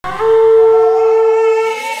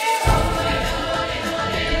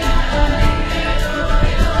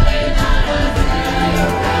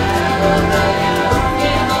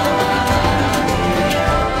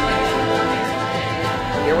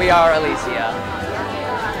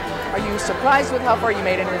you surprised with how far you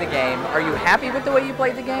made into the game? Are you happy with the way you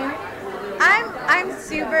played the game? I'm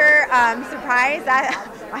super surprised.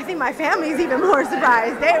 I think my family's even more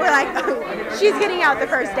surprised. They were like, oh, she's getting out the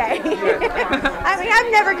first day. I mean,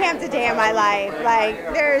 I've never camped a day in my life. Like,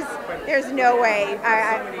 there's no way.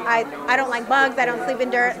 I don't like bugs. I don't sleep in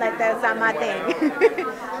dirt. Like, that's not my thing.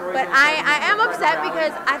 But I am upset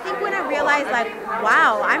because I think when I realized, like,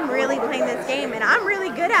 wow, I'm really playing this game and I'm really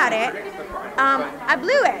good at it, I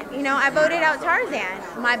blew it. You know, I voted out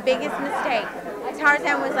Tarzan. My biggest mistake.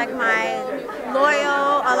 Tarzan was like my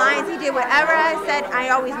loyal alliance. He did whatever I said. I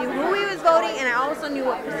always knew who he was voting, and I also knew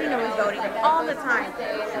what Christina was voting all the time.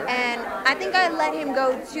 And I think I let him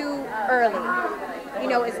go too early. You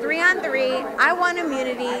know, it's 3-on-3. I want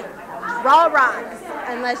immunity. Raw rocks,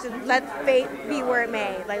 and let fate be where it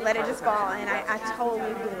may. Like, let it just fall, and I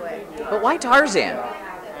totally blew it. But why Tarzan?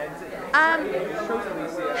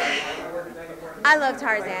 I love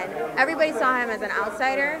Tarzan. Everybody saw him as an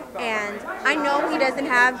outsider, and I know he doesn't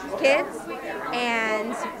have kids,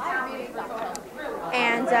 and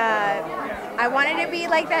I wanted to be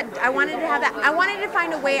like that. I wanted to have that. I wanted to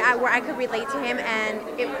find a way where I could relate to him, and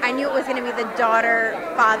I knew it was going to be the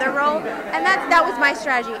daughter-father role, and that was my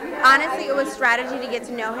strategy. Honestly, it was strategy to get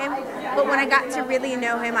to know him, but when I got to really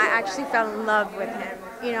know him, I actually fell in love with him,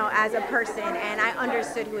 you know, as a person, and I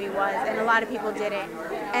understood who he was, and a lot of people didn't.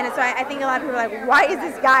 And so I think a lot of people are like, why is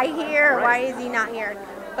this guy here? Why is he not here?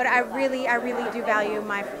 But I really do value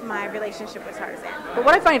my relationship with Tarzan. But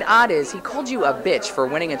what I find odd is he called you a bitch for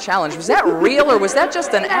winning a challenge. Was that real or was that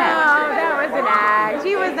just an act? No, that was an act.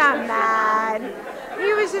 He was not mad.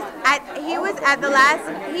 He was just he was at the last,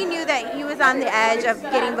 he knew that he was on the edge of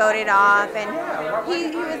getting voted off, and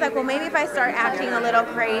he was like, well, maybe if I start acting a little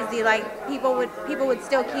crazy, like people would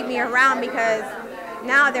still keep me around, because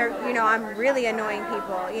now they're, you know, I'm really annoying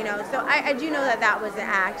people, you know. So I do know that was an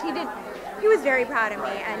act. He was very proud of me,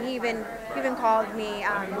 and he even called me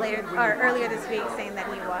earlier this week saying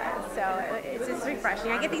that he was. So it's just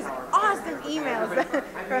refreshing. I get these awesome emails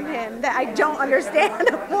from him that I don't understand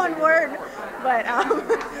one word, but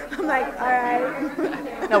I'm like, all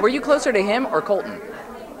right. Now, were you closer to him or Colton?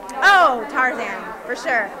 Oh, Tarzan, for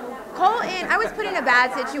sure. Colton, I was put in a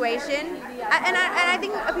bad situation, and I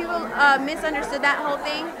think people misunderstood that whole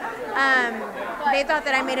thing. They thought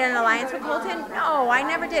that I made an alliance with Colton. No, I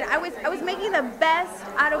never did. I was making the best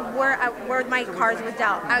out of where my cards was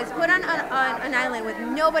dealt. I was put on an island with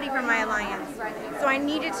nobody from my alliance, so I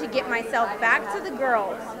needed to get myself back to the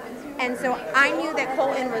girls. And so I knew that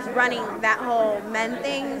Colton was running that whole men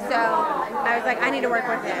thing, so I was like, I need to work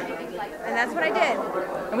with him. And that's what I did.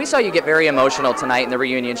 And we saw you get very emotional tonight in the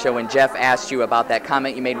reunion show when Jeff asked you about that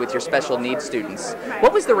comment you made with your special needs students. Right.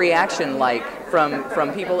 What was the reaction like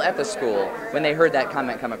from people at the school when they heard that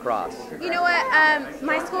comment come across? You know what?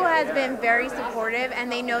 My school has been very supportive, and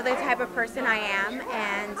they know the type of person I am,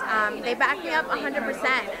 and they back me up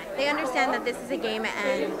 100%. They understand that this is a game,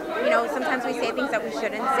 and you know, sometimes we say things that we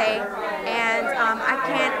shouldn't say, and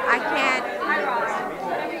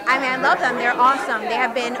I mean, I love them. They're awesome. They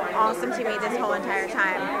have been awesome to me this whole entire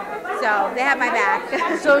time. So they have my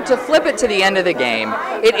back. So to flip it to the end of the game,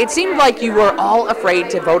 it seemed like you were all afraid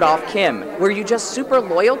to vote off Kim. Were you just super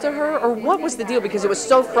loyal to her, or what was the deal? Because it was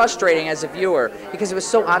so frustrating as a viewer, because it was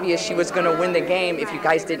so obvious she was going to win the game if you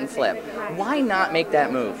guys didn't flip. Why not make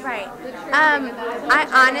that move? Right. I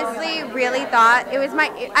honestly really thought it was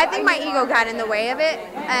I think my ego got in the way of it,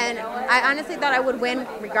 and I honestly thought I would win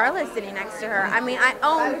regardless sitting next to her. I mean, I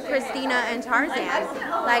own Christina and Tarzan.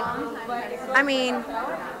 Like, I mean,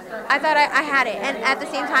 I thought I had it, and at the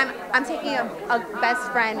same time, I'm taking a best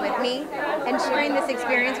friend with me and sharing this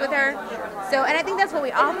experience with her. So, and I think that's what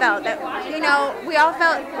we all felt, that, you know, we all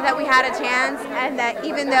felt that we had a chance, and that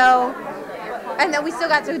even though, and that we still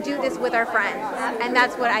got to do this with our friends, and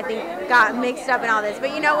that's what I think got mixed up in all this.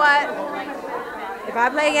 But you know what? If I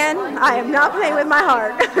play again, I am not playing with my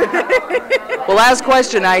heart. Well, last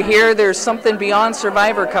question. I hear there's something beyond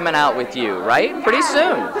Survivor coming out with you, right? Pretty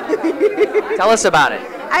soon. Tell us about it.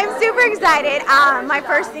 I'm super excited. My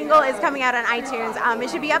first single is coming out on iTunes. It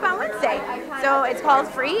should be up on Wednesday. So it's called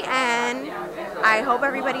Free, and I hope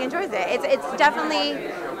everybody enjoys it. It's definitely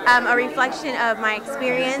a reflection of my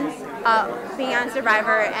experience being on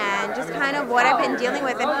Survivor, and just kind of what I've been dealing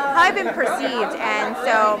with and how I've been perceived. And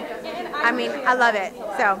so, I mean, I love it.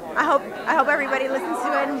 So I hope everybody listens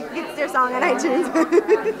to it and gets their song on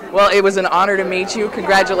iTunes. Well, it was an honor to meet you.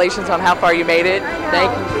 Congratulations on how far you made it.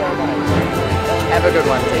 Thank you so much. Have a good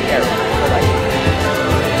one. Take care. Bye-bye.